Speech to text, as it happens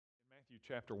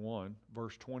Matthew chapter 1,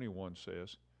 verse 21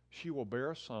 says, "She will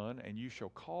bear a son, and you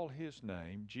shall call his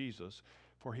name Jesus,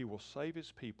 for he will save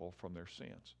his people from their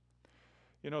sins."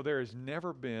 You know, there has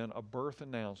never been a birth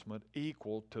announcement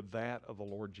equal to that of the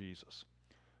Lord Jesus.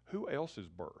 Who else's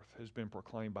birth has been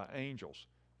proclaimed by angels,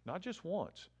 not just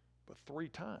once, but 3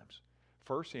 times?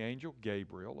 First, the angel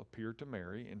Gabriel appeared to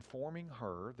Mary, informing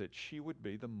her that she would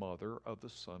be the mother of the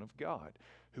Son of God,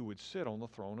 who would sit on the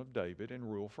throne of David and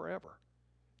rule forever.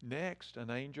 Next,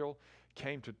 an angel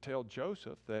came to tell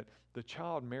Joseph that the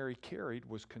child Mary carried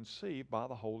was conceived by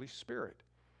the Holy Spirit.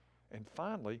 And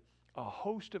finally, a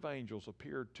host of angels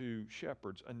appeared to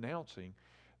shepherds announcing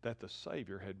that the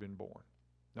Savior had been born.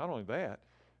 Not only that,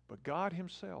 but God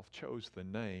Himself chose the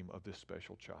name of this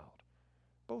special child.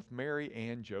 Both Mary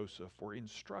and Joseph were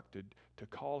instructed to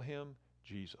call him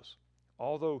Jesus.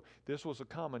 Although this was a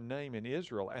common name in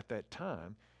Israel at that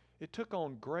time, it took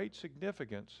on great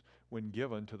significance when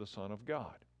given to the Son of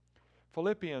God.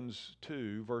 Philippians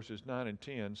 2, verses 9 and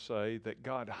 10 say that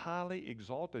God highly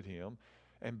exalted him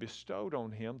and bestowed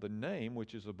on him the name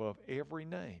which is above every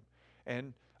name.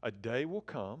 And a day will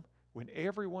come when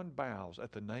everyone bows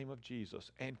at the name of Jesus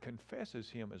and confesses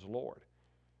him as Lord.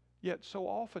 Yet so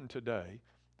often today,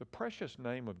 the precious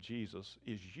name of Jesus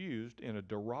is used in a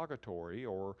derogatory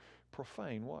or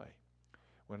profane way.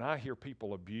 When I hear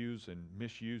people abuse and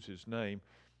misuse his name,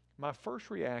 my first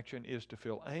reaction is to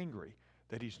feel angry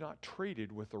that he's not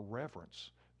treated with the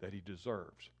reverence that he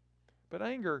deserves. But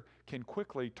anger can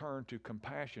quickly turn to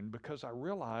compassion because I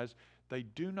realize they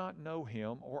do not know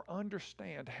him or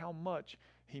understand how much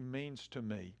he means to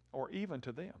me or even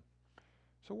to them.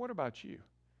 So what about you?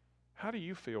 How do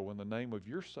you feel when the name of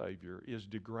your Savior is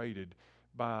degraded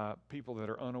by people that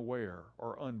are unaware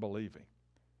or unbelieving?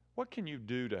 What can you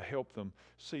do to help them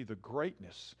see the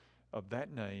greatness of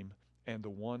that name and the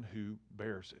one who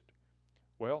bears it?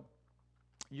 Well,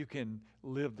 you can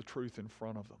live the truth in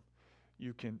front of them.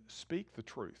 You can speak the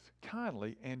truth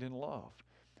kindly and in love.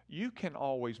 You can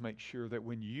always make sure that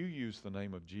when you use the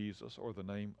name of Jesus or the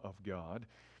name of God,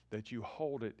 that you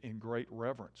hold it in great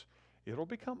reverence. It'll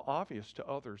become obvious to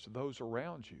others, those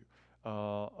around you,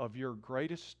 of your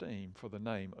great esteem for the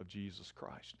name of Jesus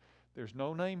Christ. There's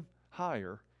no name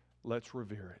higher. Let's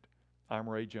revere it. I'm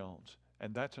Ray Jones,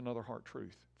 and that's another Heart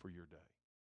Truth for your day.